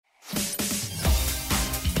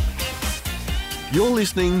You're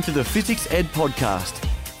listening to the Physics Ed Podcast.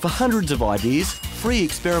 For hundreds of ideas, free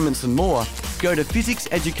experiments and more, go to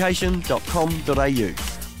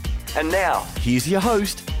physicseducation.com.au. And now, here's your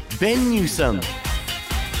host, Ben Newsome.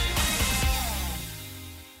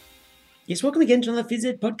 Yes, welcome again to another Phys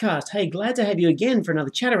Ed podcast. Hey, glad to have you again for another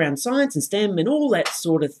chat around science and STEM and all that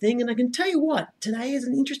sort of thing. And I can tell you what, today is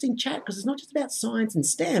an interesting chat because it's not just about science and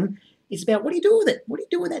STEM. It's about what do you do with it? What do you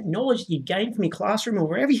do with that knowledge that you gain from your classroom or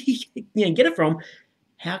wherever you get it from?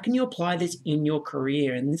 How can you apply this in your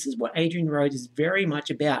career? And this is what Adrian Rhodes is very much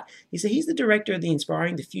about. He's the director of the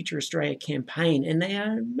Inspiring the Future Australia campaign, and they are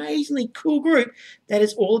an amazingly cool group that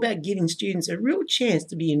is all about giving students a real chance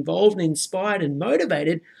to be involved and inspired and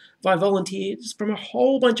motivated by volunteers from a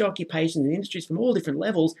whole bunch of occupations and industries from all different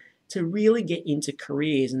levels to really get into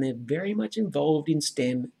careers, and they're very much involved in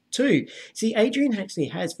STEM too. See, Adrian actually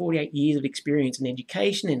has 48 years of experience in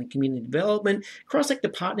education and community development, cross-sector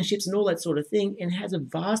partnerships and all that sort of thing, and has a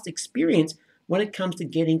vast experience when it comes to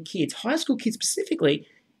getting kids, high school kids specifically,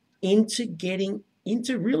 into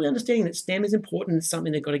really understanding that STEM is important and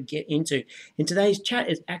something they've got to get into. And today's chat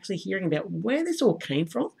is actually hearing about where this all came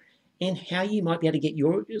from and how you might be able to get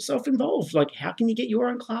yourself involved. Like, how can you get your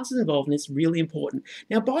own classes involved? And it's really important.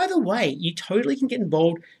 Now, by the way, you totally can get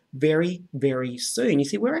involved very, very soon. You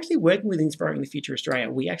see, we're actually working with Inspiring the Future Australia.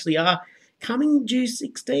 We actually are coming June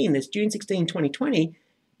 16. That's June 16, 2020.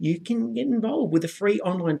 You can get involved with the free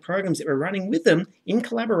online programs that we're running with them in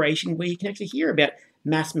collaboration, where you can actually hear about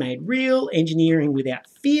Maths Made Real, Engineering Without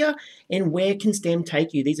Fear, and Where Can STEM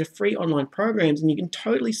Take You? These are free online programs, and you can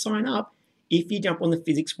totally sign up if you jump on the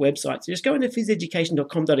physics website. So just go into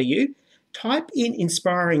physicseducation.com.au, type in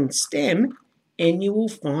Inspiring STEM, and you will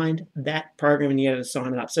find that program and you're able to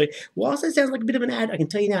sign it up. So whilst it sounds like a bit of an ad, I can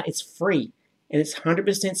tell you now it's free and it's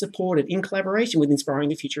 100% supported in collaboration with Inspiring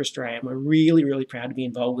the Future Australia. And we're really, really proud to be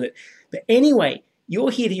involved with it. But anyway, you're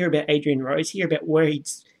here to hear about Adrian Rhodes, hear about where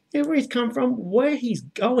he's come from, where he's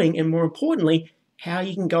going, and more importantly, how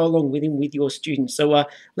you can go along with him with your students. So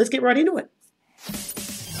let's get right into it.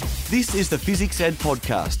 This is the Physics Ed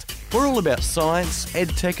Podcast. We're all about science,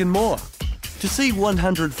 edtech and more. To see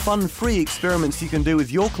 100 fun free experiments you can do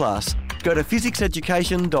with your class, go to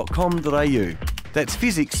physicseducation.com.au. That's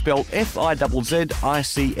physics spelled F-I-Z-Z-I-C-S.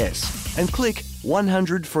 And click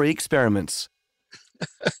 100 free experiments.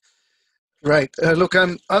 Right. Look,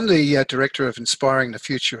 I'm the director of Inspiring the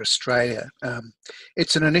Future Australia.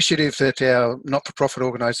 It's an initiative that our not-for-profit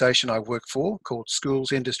organisation I work for, called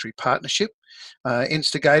Schools Industry Partnership,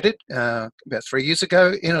 instigated about 3 years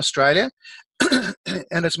ago in Australia.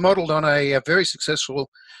 And it's modelled on a very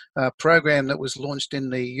successful program that was launched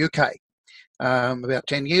in the UK about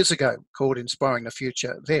 10 years ago, called Inspiring the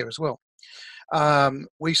Future there as well.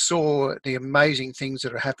 We saw the amazing things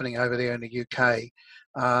that are happening over there in the UK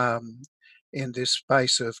in this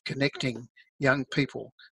space of connecting young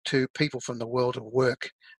people to people from the world of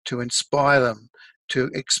work, to inspire them,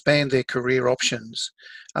 to expand their career options.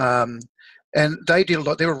 And they did a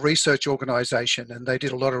lot. They're a research organisation, and they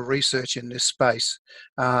did a lot of research in this space.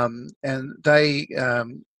 And they,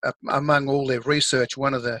 among all their research,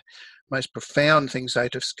 one of the most profound things they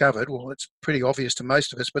discovered, well, it's pretty obvious to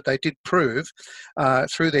most of us, but they did prove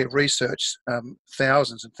through their research,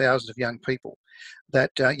 thousands and thousands of young people,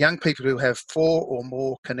 that young people who have 4 or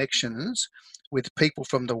more connections with people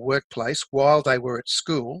from the workplace while they were at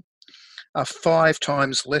school are 5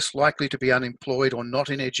 times less likely to be unemployed or not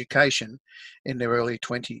in education in their early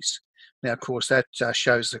 20s. Now, of course, that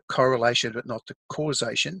shows the correlation but not the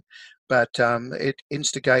causation, but it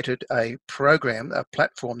instigated a program, a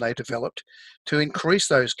platform they developed to increase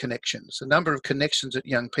those connections, the number of connections that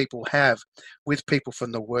young people have with people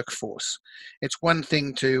from the workforce. It's one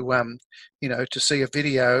thing to, to see a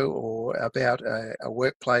video or about a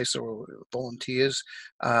workplace or volunteers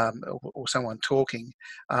or someone talking,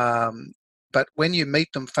 but when you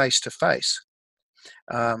meet them face to face,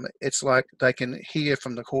 it's like they can hear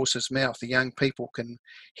from the horse's mouth. The young people can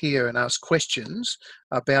hear and ask questions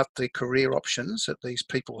about the career options that these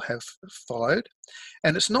people have followed.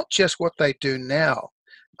 And it's not just what they do now.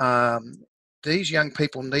 These young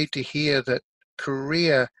people need to hear that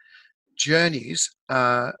career journeys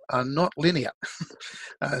are not linear.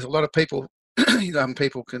 There's a lot of people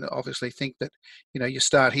people can obviously think that, you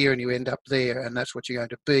start here and you end up there, and that's what you're going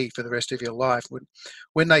to be for the rest of your life.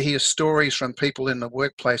 When they hear stories from people in the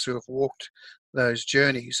workplace who have walked those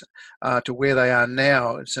journeys to where they are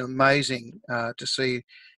now, it's amazing to see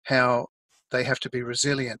how they have to be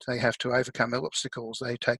resilient. They have to overcome obstacles.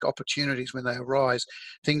 They take opportunities when they arise.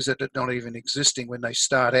 Things that are not even existing when they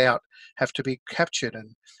start out have to be captured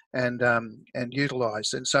and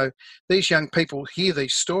utilised. And so these young people hear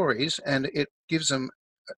these stories, and it gives them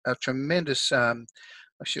a tremendous, I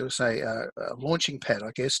should say, a launching pad,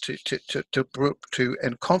 I guess, to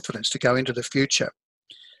and confidence to go into the future.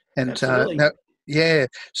 And Absolutely. now, yeah.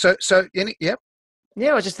 So yep.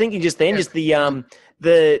 Yeah, I was just thinking just then, Yeah. just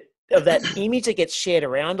the of that image that gets shared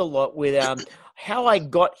around a lot with how I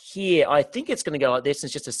got here. I think it's going to go like this.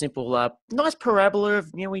 It's just a simple, nice parabola of,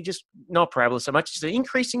 we just, not parabola so much, just an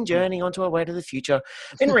increasing journey onto our way to the future.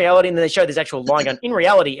 In reality, and then they show this actual line going, in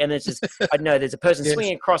reality, and it's just, I don't know, there's a person Yes.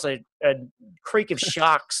 swinging across a creek of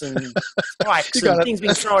sharks and spikes and things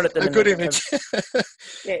being thrown at them. A good image.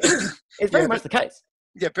 Yeah, it's very much the case.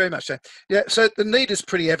 Yeah, very much so. Yeah, so the need is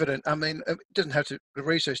pretty evident. I mean, it doesn't have to. The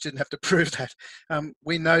research didn't have to prove that.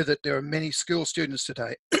 We know that there are many school students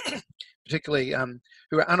today, particularly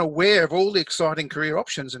who are unaware of all the exciting career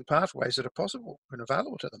options and pathways that are possible and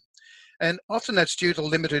available to them, and often that's due to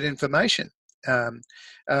limited information, and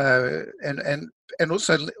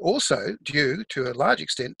also due to a large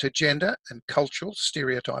extent to gender and cultural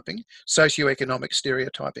stereotyping, socioeconomic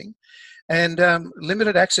stereotyping, and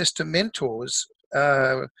limited access to mentors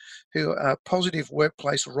who are positive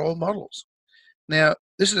workplace role models. Now,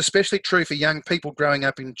 this is especially true for young people growing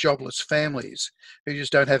up in jobless families who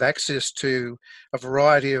just don't have access to a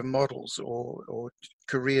variety of models or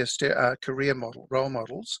career role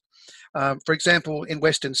models. For example, in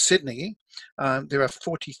Western Sydney, there are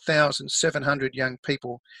 40,700 young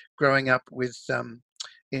people growing up with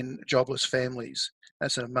in jobless families.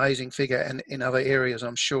 That's an amazing figure, and in other areas,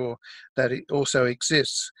 I'm sure that it also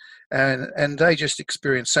exists. And they just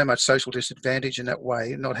experience so much social disadvantage in that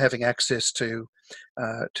way, not having access to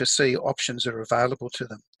see options that are available to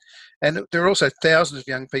them. And there are also thousands of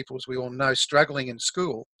young people, as we all know, struggling in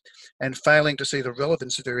school and failing to see the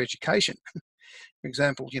relevance of their education. For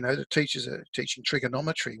example, the teachers are teaching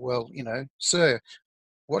trigonometry. Well, sir,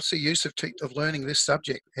 what's the use of learning this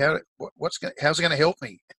subject? How's it going to help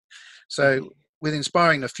me? So with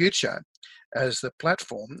Inspiring the Future as the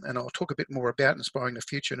platform, and I'll talk a bit more about Inspiring the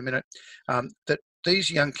Future in a minute, that these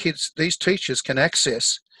young kids, these teachers can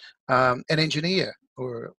access an engineer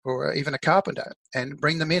or even a carpenter and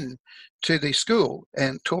bring them in to the school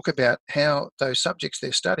and talk about how those subjects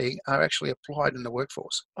they're studying are actually applied in the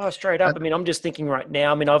workforce. Oh, straight up. I mean, I'm just thinking right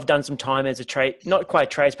now. I mean, I've done some time as a trade, not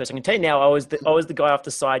quite a tradesperson. I can tell you now, I was the guy off the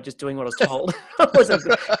side just doing what I was told.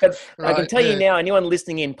 I can tell you now, anyone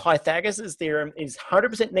listening in, Pythagoras' theorem is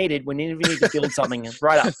 100% needed whenever you need to build something.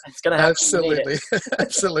 Right up. It's going to happen. Absolutely.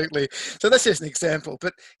 Absolutely. So that's just an example.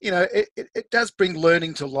 But, it does bring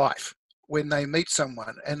learning to life when they meet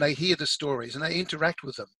someone and they hear the stories and they interact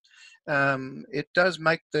with them. It does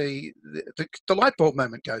make the light bulb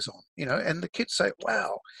moment goes on, and the kids say,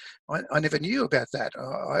 wow, I never knew about that.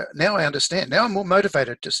 Now I understand. Now I'm more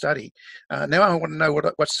motivated to study. Now I want to know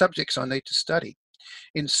what subjects I need to study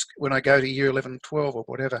when I go to year 11, 12 or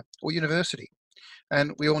whatever, or university.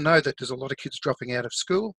 And we all know that there's a lot of kids dropping out of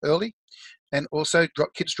school early, and also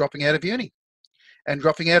kids dropping out of uni and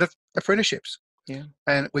dropping out of apprenticeships. Yeah.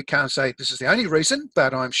 And we can't say this is the only reason,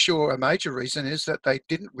 but I'm sure a major reason is that they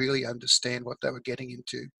didn't really understand what they were getting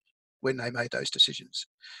into when they made those decisions.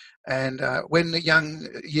 And when the young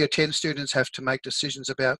Year 10 students have to make decisions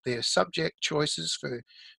about their subject choices for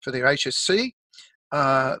their HSC,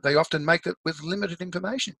 they often make it with limited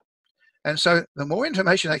information. And so the more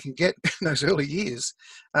information they can get in those early years,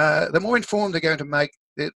 the more informed they're going to make,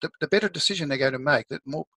 the better decision they're going to make,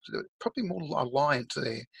 probably more aligned to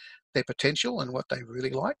their potential and what they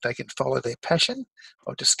really like. They can follow their passion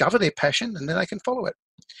or discover their passion, and then they can follow it.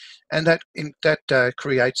 And that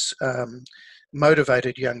creates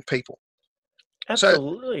motivated young people.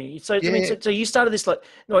 Absolutely. So, yeah. I mean, so you started this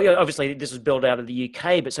obviously this was built out of the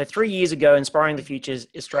UK, but so 3 years ago, Inspiring the Future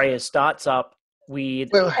Australia starts up with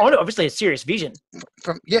obviously a serious vision.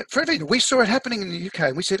 We saw it happening in the UK,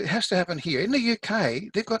 and we said it has to happen here. In the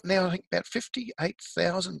UK, they've got now, I think, about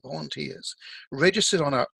 58,000 volunteers registered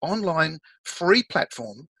on an online free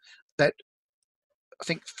platform that I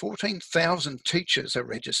think 14,000 teachers are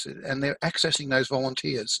registered, and they're accessing those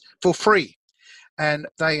volunteers for free. And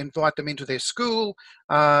they invite them into their school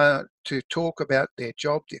to talk about their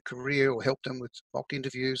job, their career, or help them with mock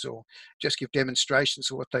interviews, or just give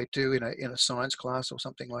demonstrations of what they do in a science class or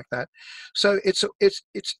something like that. So it's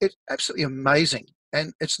absolutely amazing,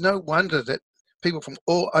 and it's no wonder that people from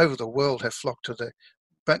all over the world have flocked to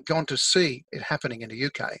but gone to see it happening in the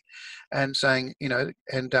UK, and saying,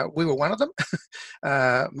 and we were one of them.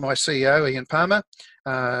 My CEO, Ian Palmer,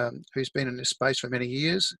 who's been in this space for many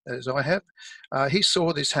years, as I have, he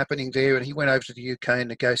saw this happening there, and he went over to the UK and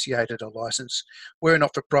negotiated a license. We're a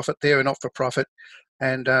not-for-profit, they're a not-for-profit,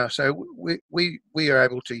 and so we are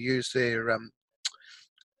able to use their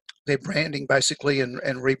their branding basically and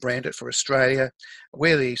rebrand it for Australia.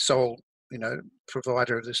 We're the sole,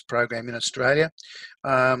 provider of this program in Australia.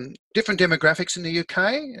 Different demographics in the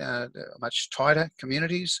UK, much tighter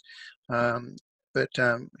communities, but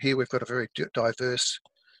here we've got a very diverse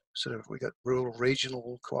we've got rural,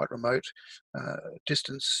 regional, quite remote.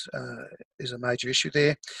 Distance is a major issue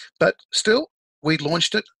there, but still we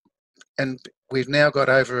launched it, and we've now got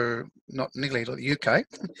over, not nearly like the UK,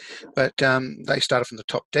 but they started from the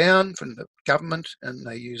top down, from the government, and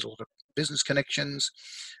they use all the business connections.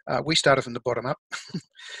 We started from the bottom up.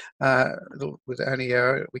 With only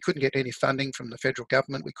we couldn't get any funding from the federal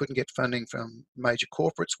government. We couldn't get funding from major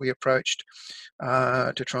corporates we approached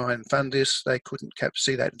to try and fund this. They couldn't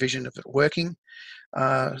see that vision of it working,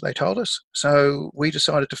 they told us. So we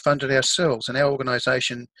decided to fund it ourselves, and our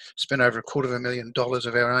organisation spent over $250,000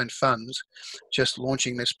 of our own funds just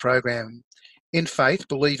launching this program in faith,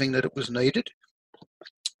 believing that it was needed.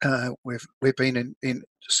 We've been in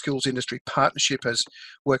Schools Industry Partnership, has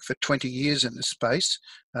worked for 20 years in this space,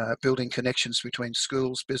 building connections between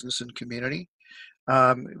schools, business and community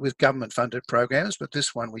with government funded programs, but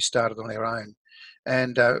this one we started on our own.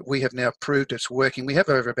 And we have now proved it's working. We have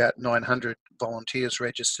over about 900 volunteers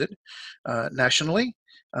registered nationally.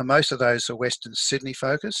 Most of those are Western Sydney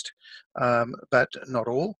focused, but not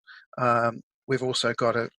all. We've also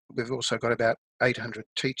got about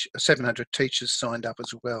 700 teachers signed up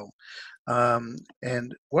as well.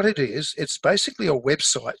 And what it is, it's basically a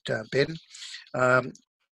website, Ben.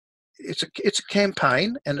 It's a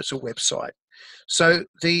campaign, and it's a website. So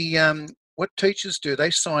what teachers do,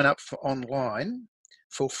 they sign up for online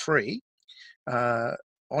for free on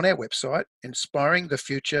our website,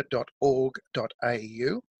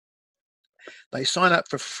 inspiringthefuture.org.au. They sign up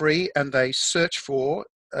for free, and they search for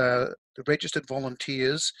the registered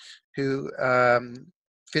volunteers who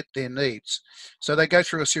fit their needs. So they go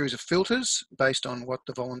through a series of filters based on what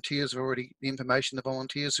the information the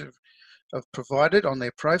volunteers have provided on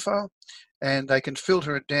their profile, and they can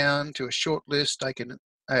filter it down to a short list. They can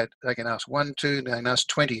ask 1, 2, they can ask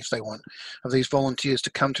 20 if they want of these volunteers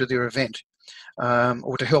to come to their event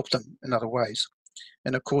or to help them in other ways.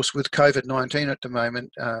 And of course, with COVID-19 at the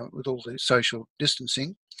moment, with all the social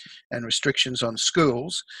distancing and restrictions on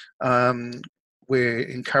schools, we're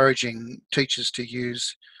encouraging teachers to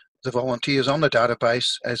use the volunteers on the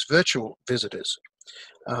database as virtual visitors,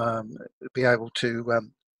 be able to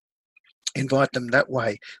invite them that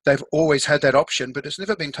way. They've always had that option, but it's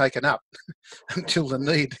never been taken up until the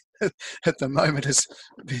need at the moment has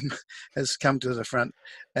come to the front.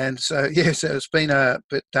 And so, so it's been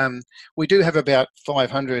but we do have about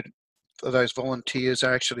 500 of those volunteers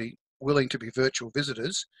are actually willing to be virtual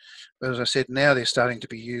visitors. But as I said, now they're starting to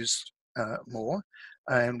be used more.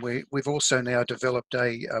 And we've also now developed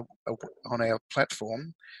on our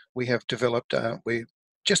platform, we have developed, we're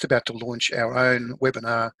just about to launch our own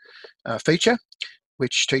webinar feature,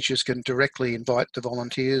 which teachers can directly invite the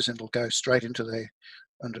volunteers, and it'll go straight into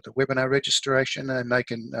under the webinar registration, and they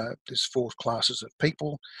can, there's 4 classes of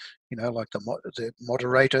people, like the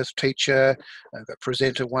moderator, teacher,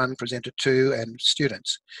 presenter 1, presenter 2, and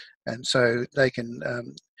students. And so they can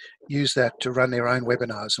use that to run their own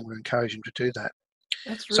webinars, and we're encouraging them to do that.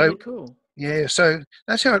 That's really cool. Yeah, so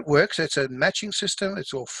that's how it works. It's a matching system.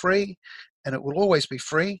 It's all free, and it will always be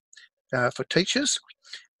free for teachers.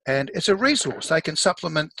 And it's a resource. They can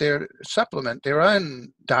supplement their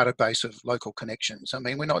own database of local connections. I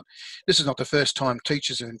mean, this is not the first time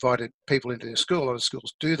teachers have invited people into their school. A lot of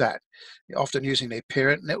schools do that, often using their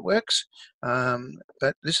parent networks.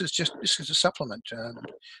 But this is a supplement.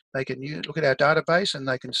 They can look at our database, and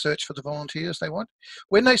they can search for the volunteers they want.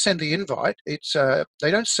 When they send the invite, it's they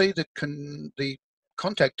don't see the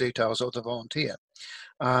contact details of the volunteer,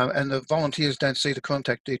 and the volunteers don't see the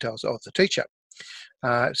contact details of the teacher.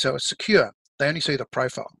 So it's secure. They only see the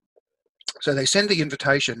profile. So they send the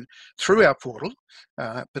invitation through our portal,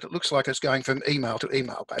 but it looks like it's going from email to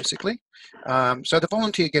email, basically. So the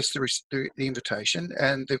volunteer gets the invitation,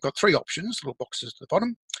 and they've got 3 options, little boxes at the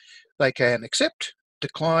bottom. They can accept,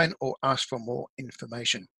 decline, or ask for more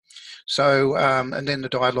information. So, and then the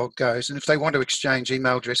dialogue goes, and if they want to exchange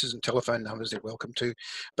email addresses and telephone numbers, they're welcome to.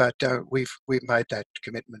 But we've made that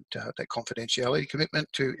commitment, that confidentiality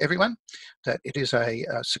commitment to everyone, that it is a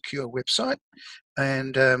secure website.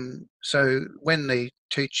 And so when the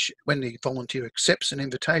volunteer accepts an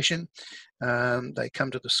invitation, they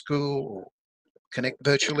come to the school or connect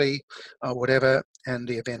virtually or whatever, and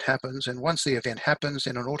the event happens. And once the event happens,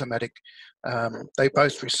 in an automatic, they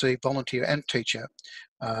both receive, volunteer and teacher,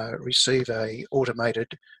 receive a automated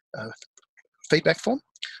feedback form,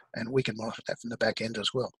 and we can monitor that from the back end as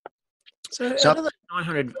well. So So, out of the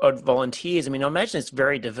 900 odd volunteers, I mean, I imagine it's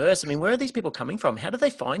very diverse. I mean, where are these people coming from? How do they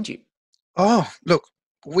find you? oh, look,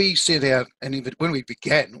 we sent out when we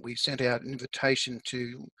began, we sent out an invitation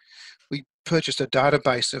to, we purchased a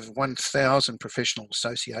database of 1,000 professional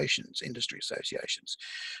associations, industry associations,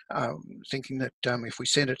 thinking that if we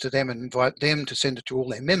send it to them and invite them to send it to all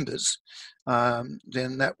their members,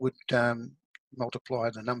 then that would multiply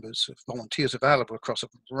the numbers of volunteers available across a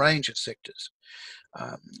range of sectors.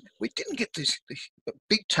 Um, we didn't get this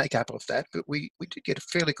big take up of that, but we did get a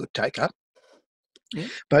fairly good take up. Yeah.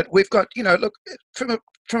 But we've got, look,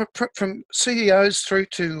 from CEOs through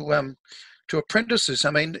to apprentices.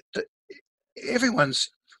 I mean,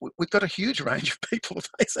 we've got a huge range of people.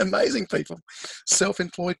 It's amazing people,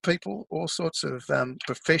 self-employed people, all sorts of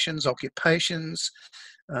professions, occupations,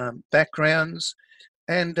 backgrounds,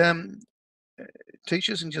 and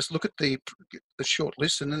teachers, and just look at the short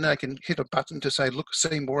list, and then they can hit a button to say, look,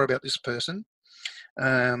 see more about this person.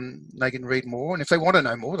 They can read more, and if they want to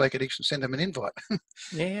know more, they could even send them an invite.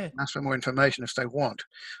 Yeah. Ask for more information if they want.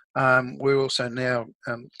 We're also now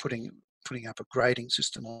putting up a grading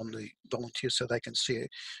system on the volunteers so they can see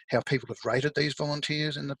how people have rated these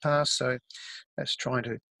volunteers in the past. So that's trying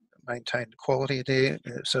to maintain the quality there,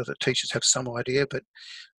 so that teachers have some idea. But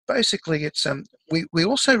basically, it's we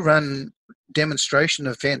also run demonstration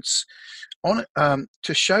events on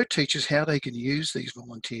to show teachers how they can use these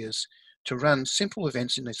volunteers to run simple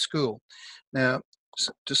events in their school. Now,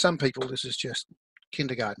 to some people, this is just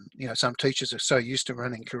kindergarten. Some teachers are so used to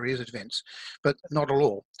running careers events, but not at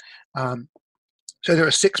all. So there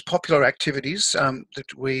are 6 popular activities that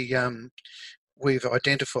we've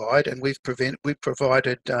identified, and we've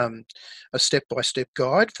provided a step-by-step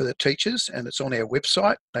guide for the teachers, and it's on our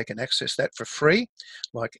website. They can access that for free,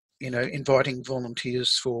 like inviting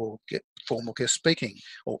volunteers for formal guest speaking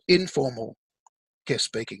or informal guest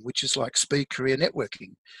speaking, which is like speed career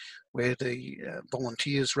networking, where the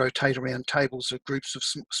volunteers rotate around tables of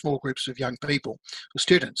small groups of young people or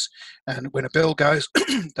students, and when a bell goes,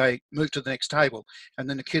 they move to the next table, and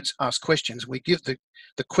then the kids ask questions. We give the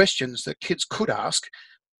questions that kids could ask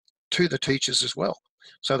to the teachers as well,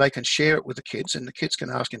 so they can share it with the kids, and the kids can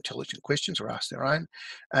ask intelligent questions or ask their own.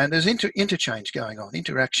 And there's interchange going on,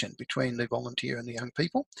 interaction between the volunteer and the young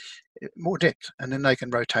people, more depth, and then they can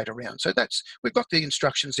rotate around. So we've got the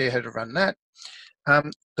instructions there how to run that.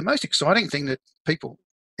 The most exciting thing that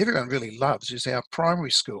everyone really loves is our primary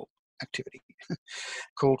school activity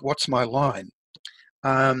called What's My Line.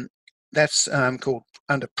 That's called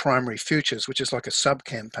under Primary Futures, which is like a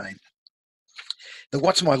sub-campaign. The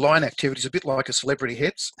What's My Line activity is a bit like a celebrity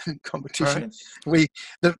heads competition. Right.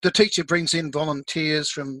 The teacher brings in volunteers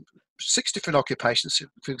from 6 different occupations,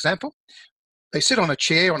 for example. They sit on a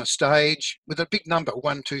chair on a stage with a big number,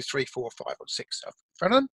 1, 2, 3, 4, 5, or 6 in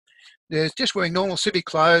front of them. They're just wearing normal civic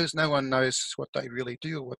clothes. No one knows what they really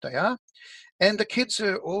do or what they are. And the kids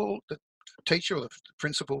are all, the teacher or the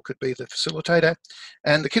principal could be the facilitator,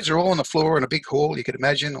 and the kids are all on the floor in a big hall, you could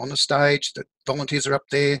imagine, on the stage. The volunteers are up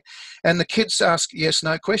there, and the kids ask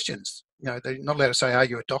yes/no questions. They're not allowed to say, "Are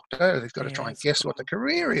you a doctor?" They've got to try and guess what the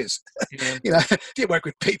career is. Yeah. Do you work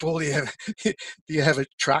with people? Do you have a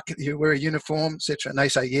truck? Do you wear a uniform, etc.? And they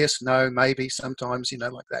say yes, no, maybe, sometimes,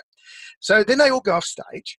 like that. So then they all go off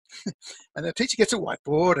stage, and the teacher gets a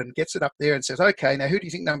whiteboard and gets it up there and says, "Okay, now who do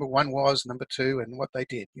you think number 1 was, number 2, and what they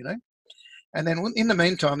did?" And then in the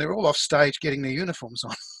meantime, they're all off stage getting their uniforms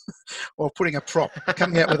on or putting a prop,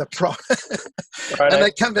 coming out with a prop. Right. And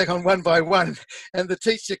they come back on one by one. And the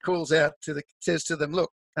teacher says to them,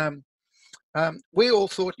 look, we all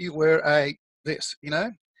thought you were a this,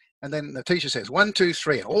 And then the teacher says, 1, 2,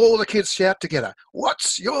 3. And all the kids shout together,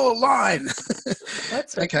 "What's your line?"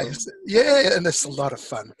 That's okay. cool. Yeah, and it's a lot of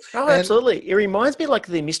fun. Oh, absolutely. It reminds me like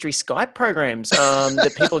the mystery Skype programs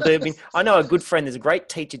that people do. I mean, I know a good friend, there's a great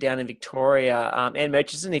teacher down in Victoria, Anne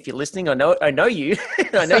Murchison, if you're listening, I know you.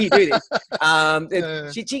 I know you do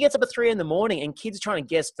this. She gets up at 3 a.m, and kids are trying to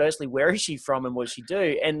guess, firstly, where is she from and what does she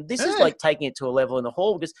do? And this is like taking it to a level in the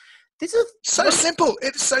hall, because this is so simple.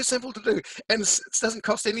 It's so simple to do, and it doesn't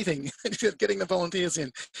cost anything getting the volunteers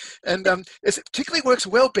in. And it particularly works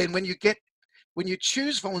well, Ben, when you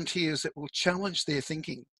choose volunteers that will challenge their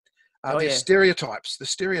thinking, their stereotypes, the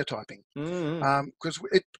stereotyping. Because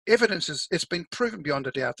it's been proven beyond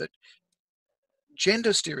a doubt that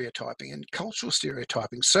gender stereotyping and cultural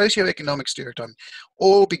stereotyping, socioeconomic stereotyping,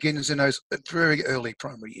 all begins in those very early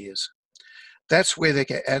primary years. That's where they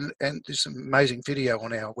get, and there's some amazing video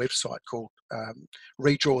on our website called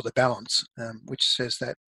Redraw the Balance, which says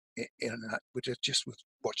that, which is just with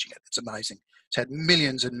watching it, it's amazing. It's had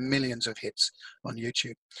millions and millions of hits on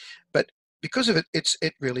YouTube. But because of it,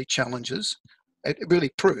 it really challenges. It really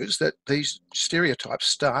proves that these stereotypes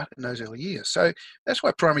start in those early years. So that's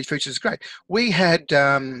why Primary Futures is great. We had,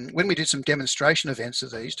 when we did some demonstration events of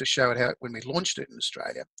these to show it how, when we launched it in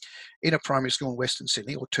Australia, in a primary school in Western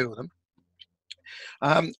Sydney, or two of them,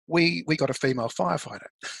 we got a female firefighter.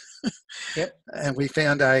 Yep. And we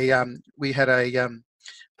found we had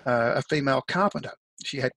a female carpenter.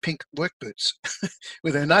 She had pink work boots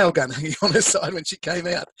with her nail gun hanging on her side when she came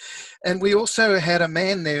out. And we also had a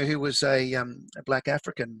man there who was a black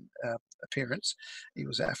African appearance. He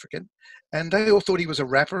was African. And they all thought he was a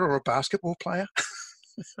rapper or a basketball player.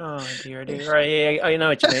 Oh, dear, dear. Right, yeah, I know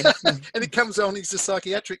what you mean. And it comes on, he's a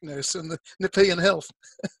psychiatric nurse in the Nepean Health.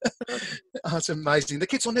 Oh, it's amazing. The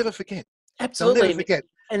kids will never forget. Absolutely. They'll never forget.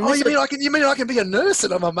 And Oh, you mean I can be a nurse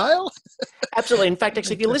and I'm a male? Absolutely. In fact,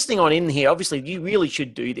 actually, if you're listening on in here, obviously you really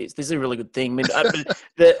should do this. This is a really good thing.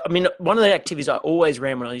 I mean, one of the activities I always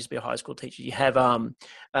ran when I used to be a high school teacher, you have the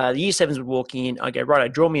year sevens would walk in. I go,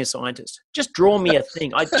 right, draw me a scientist. Just draw me a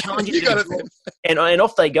thing. I challenge you to draw, and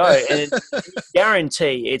off they go. And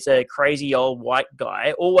guarantee it's a crazy old white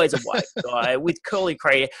guy, always a white guy with curly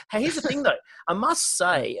hair. Hey, here's the thing though. I must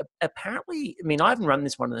say, apparently, I mean, I haven't run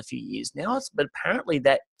this one in a few years now, but apparently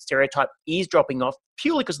that stereotype is dropping off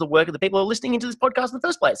purely because of the work of the people who are listening into this podcast in the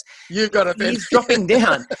first place. You've got it. He's dropping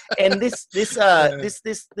down, and this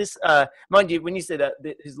mind you, when you said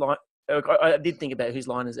his line, I did think about whose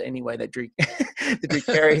line is it anyway, that Drew, the Drew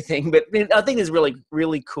Carey thing, but I think there's really,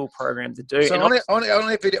 really cool program to do. So on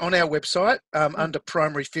our website, under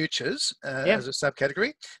Primary Futures as a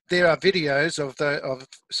subcategory, there are videos of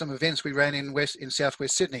some events we ran in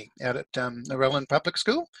southwest Sydney, out at Narellan Public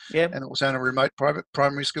School, and also in a remote private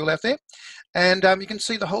primary school out there, and you can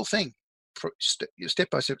see the whole thing. Step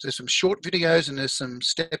by step. There's some short videos and there's some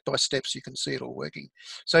step by steps. You can see it all working.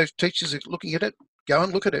 So if teachers are looking at it, go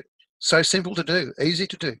and look at it. So simple to do, easy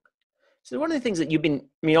to do. So one of the things that you've been,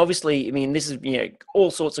 I mean, obviously, I mean, this is, all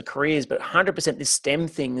sorts of careers, but 100% this STEM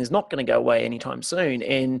thing is not going to go away anytime soon.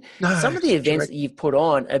 And some of the events that you've put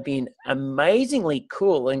on have been amazingly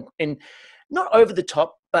cool and not over the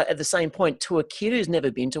top, but at the same point, to a kid who's never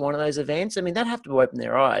been to one of those events, I mean, that have to open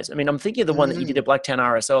their eyes. I mean, I'm thinking of the one that you did at Blacktown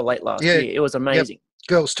RSL late last year. It was amazing. Yep.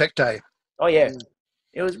 Girls Tech Day. Oh, yeah.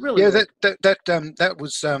 It was really good. That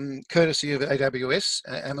was courtesy of AWS,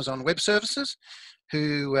 Amazon Web Services,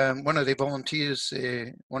 who one of their volunteers,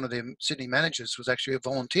 one of their Sydney managers was actually a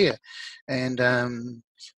volunteer, and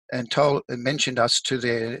mentioned us to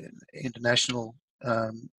their international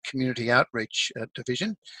community outreach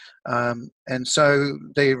division, and so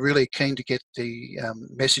they're really keen to get the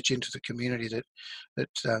message into the community that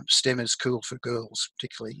STEM is cool for girls,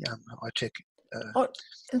 particularly high tech. And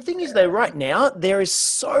the thing is, though, right now there is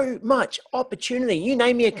so much opportunity. You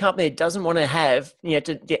name me a company that doesn't want to have,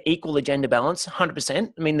 to equal the gender balance,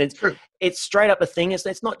 100%. I mean, it's straight up a thing.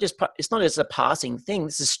 It's not just a passing thing.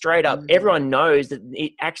 This is straight up. Everyone knows that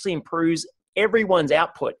it actually improves everyone's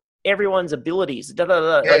output, everyone's abilities.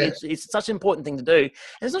 It's such an important thing to do, and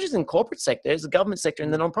it's not just in the corporate sector; it's the government sector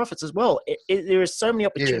and the non-profits as well. There are so many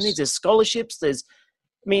opportunities. Yes. There's scholarships. They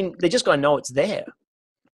just got to know it's there.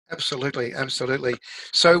 Absolutely.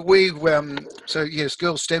 So yes,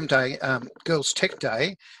 Girls STEM Day, Girls Tech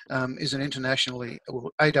Day is an internationally,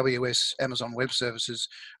 AWS, Amazon Web Services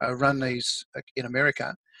run these in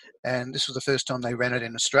America, and this was the first time they ran it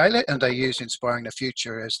in Australia, and they used Inspiring the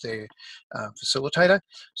Future as their facilitator.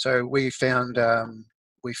 So we found a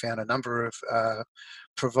number of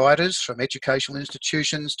providers from educational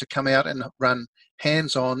institutions to come out and run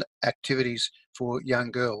hands-on activities for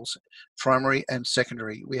young girls, primary and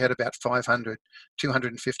secondary. We had about 500,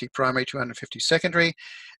 250 primary, 250 secondary,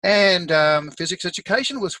 and physics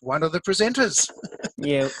education was one of the presenters.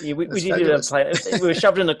 Yeah, we did play. We were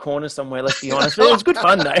shoved in a corner somewhere. Let's be honest, but it was good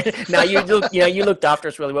fun though. No, you looked after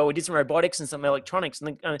us really well. We did some robotics and some electronics,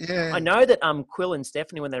 and I know that Quill and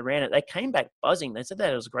Stephanie, when they ran it, they came back buzzing. They said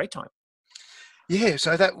that it was a great time. Yeah,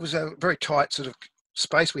 so that was a very tight sort of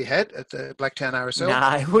space we had at the Blacktown RSL.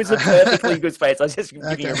 No, it was a perfectly good space. I was just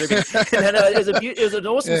giving you a ribbon. It was an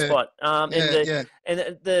awesome spot. I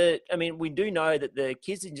mean, we do know that the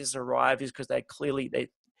kids didn't just arrive just because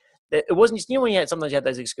it wasn't just, when you had, sometimes you had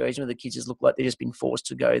those excursions where the kids just look like they've just been forced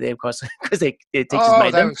to go there because their teachers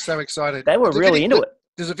made them. They were so excited. They were really into it.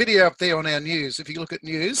 There's a video up there on our news. If you look at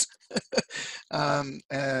news,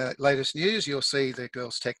 latest news, you'll see the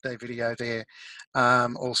Girls Tech Day video there.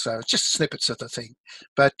 Also, just snippets of the thing.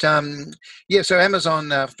 But so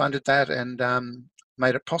Amazon funded that and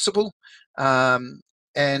made it possible.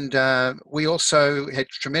 And we also had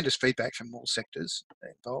tremendous feedback from all sectors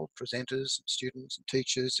involved, presenters, and students and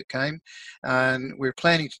teachers that came. And we're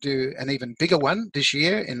planning to do an even bigger one this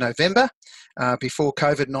year in November before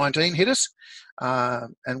COVID-19 hit us.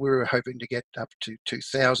 And we were hoping to get up to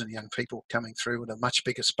 2,000 young people coming through in a much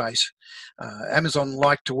bigger space. Amazon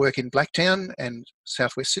like to work in Blacktown and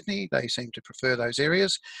southwest Sydney. They seem to prefer those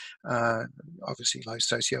areas, obviously low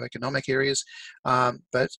socioeconomic areas.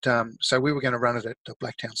 So we were going to run it at the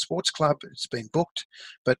Blacktown Sports Club. It's been booked,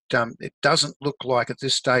 but it doesn't look like at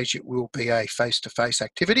this stage it will be a face-to-face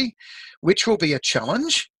activity, which will be a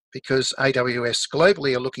challenge because AWS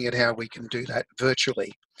globally are looking at how we can do that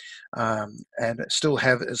virtually and still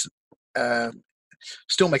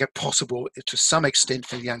make it possible to some extent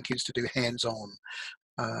for young kids to do hands-on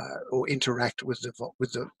or interact with the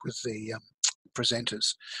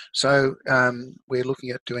presenters. So we're looking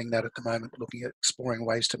at doing that at the moment, looking at exploring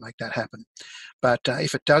ways to make that happen. But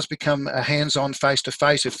if it does become a hands-on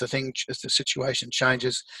face-to-face, if the situation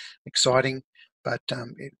changes, exciting. But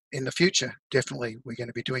in the future, definitely we're going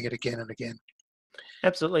to be doing it again and again.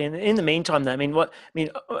 Absolutely. And in the meantime, though,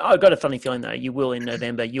 I've got a funny feeling though, you will in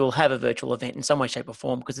November, you'll have a virtual event in some way, shape or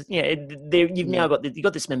form, because you've now got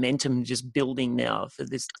this momentum just building now for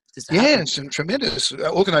this to happen. Yes, and tremendous.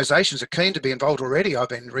 Organisations are keen to be involved already. I've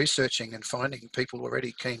been researching and finding people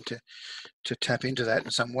already keen to tap into that in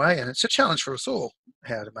some way. And it's a challenge for us all,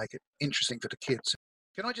 how to make it interesting for the kids.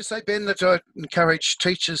 Can I just say, Ben, that I encourage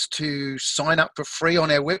teachers to sign up for free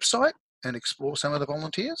on our website and explore some of the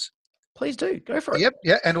volunteers? Please do. Go for it. Yep,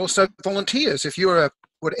 yeah, and also volunteers. If you're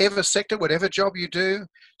whatever sector, whatever job you do,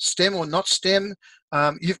 STEM or not STEM,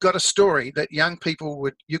 you've got a story that young people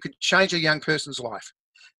you could change a young person's life.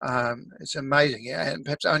 It's amazing, yeah, and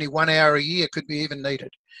perhaps only 1 hour a year could be even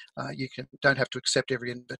needed. You don't have to accept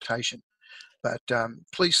every invitation. But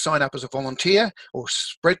please sign up as a volunteer or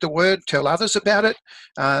spread the word, tell others about it.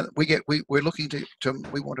 We're looking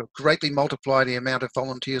we want to greatly multiply the amount of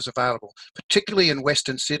volunteers available, particularly in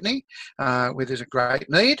Western Sydney, where there's a great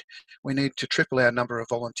need. We need to triple our number of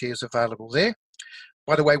volunteers available there.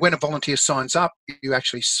 By the way, when a volunteer signs up, you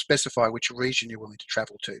actually specify which region you're willing to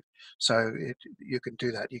travel to. So you can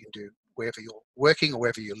do that. You can do wherever you're working or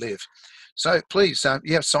wherever you live. So please,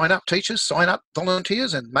 sign up teachers, sign up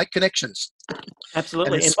volunteers and make connections.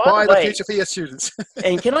 Absolutely. And inspire the future for your students.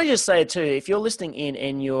 And can I just say too, if you're listening in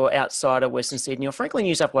and you're outside of Western Sydney or frankly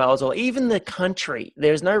New South Wales or even the country,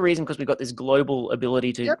 there's no reason because we've got this global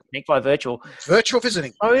ability to connect by virtual. Virtual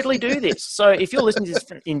visiting. Totally do this. So if you're listening to this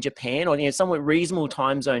in Japan or somewhat reasonable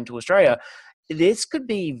time zone to Australia, this could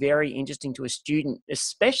be very interesting to a student,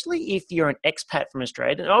 especially if you're an expat from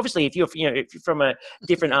Australia. And obviously, if you're from a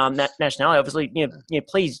different nationality, obviously,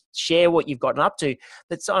 please share what you've gotten up to.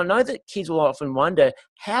 But so I know that kids will often wonder,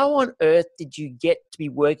 how on earth did you get to be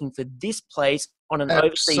working for this place on an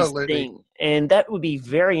overseas thing? And that would be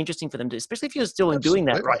very interesting for them, especially if you're still doing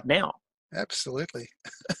that right now. Absolutely.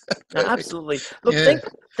 No, absolutely. Look,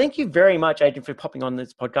 thank you very much, Adrian, for popping on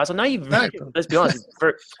this podcast. I know let's be honest,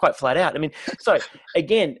 quite flat out. So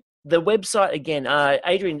again, the website again,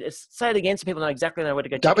 Adrian, say it again so people know exactly where to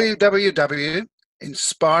go.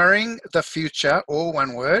 www.inspiringthefuture, all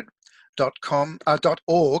one word,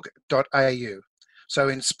 .org.au. So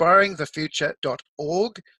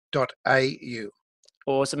inspiringthefuture.org.au.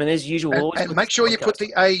 Awesome. And as usual, and make sure you put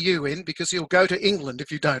the AU in because you'll go to England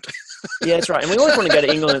if you don't. Yeah, that's right. And we always want to go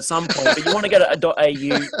to England at some point, but you want to go to .au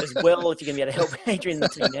as well if you're going to be able to help Adrian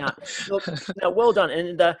and the team out. Look, well done.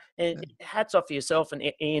 And hats off for yourself and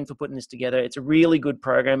Ian for putting this together. It's a really good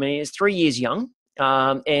program. And it's 3 years young.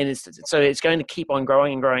 And it's going to keep on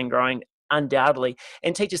growing and growing and growing, undoubtedly.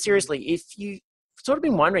 And teachers, seriously, if you sort of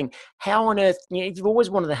been wondering how on earth, if you've always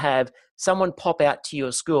wanted to have someone pop out to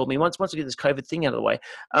your school. Once we get this COVID thing out of the way,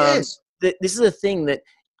 this is a thing that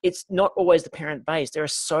it's not always the parent based. There are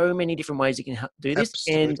so many different ways you can do this.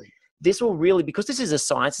 Absolutely. And this will really, because this is a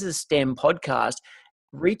STEM podcast,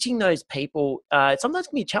 reaching those people sometimes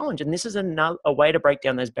can be a challenge. And this is a way to break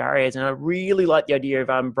down those barriers. And I really like the idea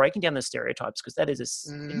of breaking down the stereotypes because that is it's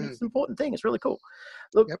an important thing. It's really cool.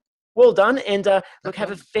 Look, well done. And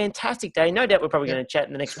have a fantastic day. No doubt we're probably going to chat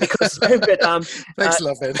in the next week or so. But thanks a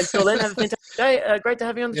lot, Ben. Until then, have a fantastic day. Great to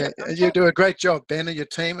have you on the show. You do a great job, Ben, and your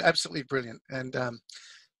team. Absolutely brilliant. And I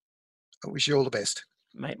wish you all the best.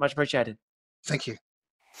 Mate, much appreciated. Thank you.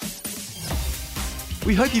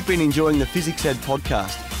 We hope you've been enjoying the Physics Ed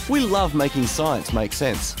podcast. We love making science make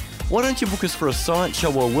sense. Why don't you book us for a science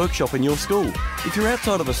show or workshop in your school? If you're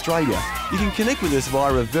outside of Australia, you can connect with us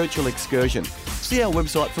via a virtual excursion. See our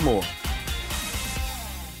website for more.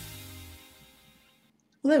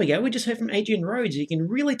 Well, there we go. We just heard from Adrian Rhodes. You can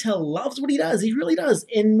really tell loves what he does. He really does.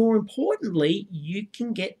 And more importantly, you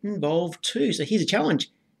can get involved too. So here's a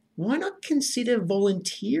challenge. Why not consider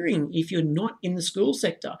volunteering if you're not in the school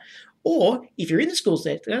sector? Or if you're in the school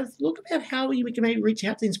sector, look about how you can maybe reach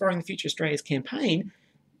out to the Inspiring the Future Australia's campaign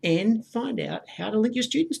and find out how to link your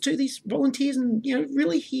students to these volunteers and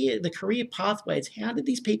really hear the career pathways. How did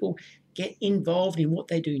these people get involved in what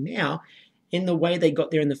they do now? In the way they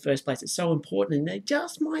got there in the first place. It's so important, and they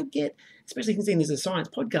just might get, especially considering this is a science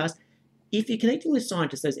podcast, if you're connecting with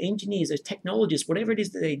scientists, those engineers, those technologists, whatever it is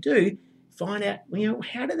that they do, find out,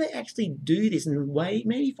 how do they actually do this, and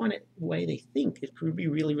maybe find out the way they think. It could be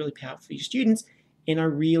really, really powerful for your students, and I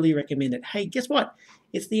really recommend it. Hey, guess what?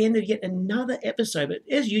 It's the end of yet another episode, but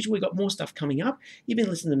as usual, we've got more stuff coming up. You've been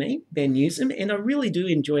listening to me, Ben Newsome, and I really do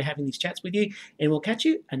enjoy having these chats with you, and we'll catch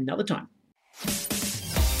you another time.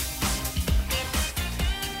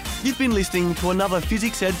 You've been listening to another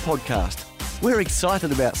Physics Ed podcast. We're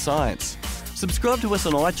excited about science. Subscribe to us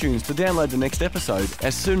on iTunes to download the next episode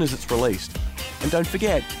as soon as it's released. And don't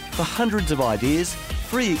forget, for hundreds of ideas,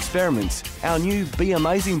 free experiments, our new Be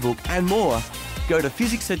Amazing book and more, go to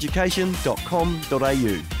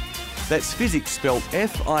physicseducation.com.au. That's physics spelled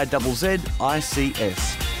F-I-Z-Z-I-C-S.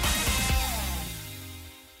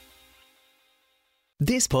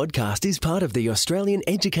 This podcast is part of the Australian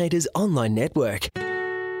Educators Online Network.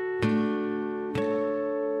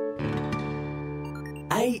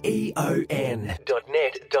 aeon.net.au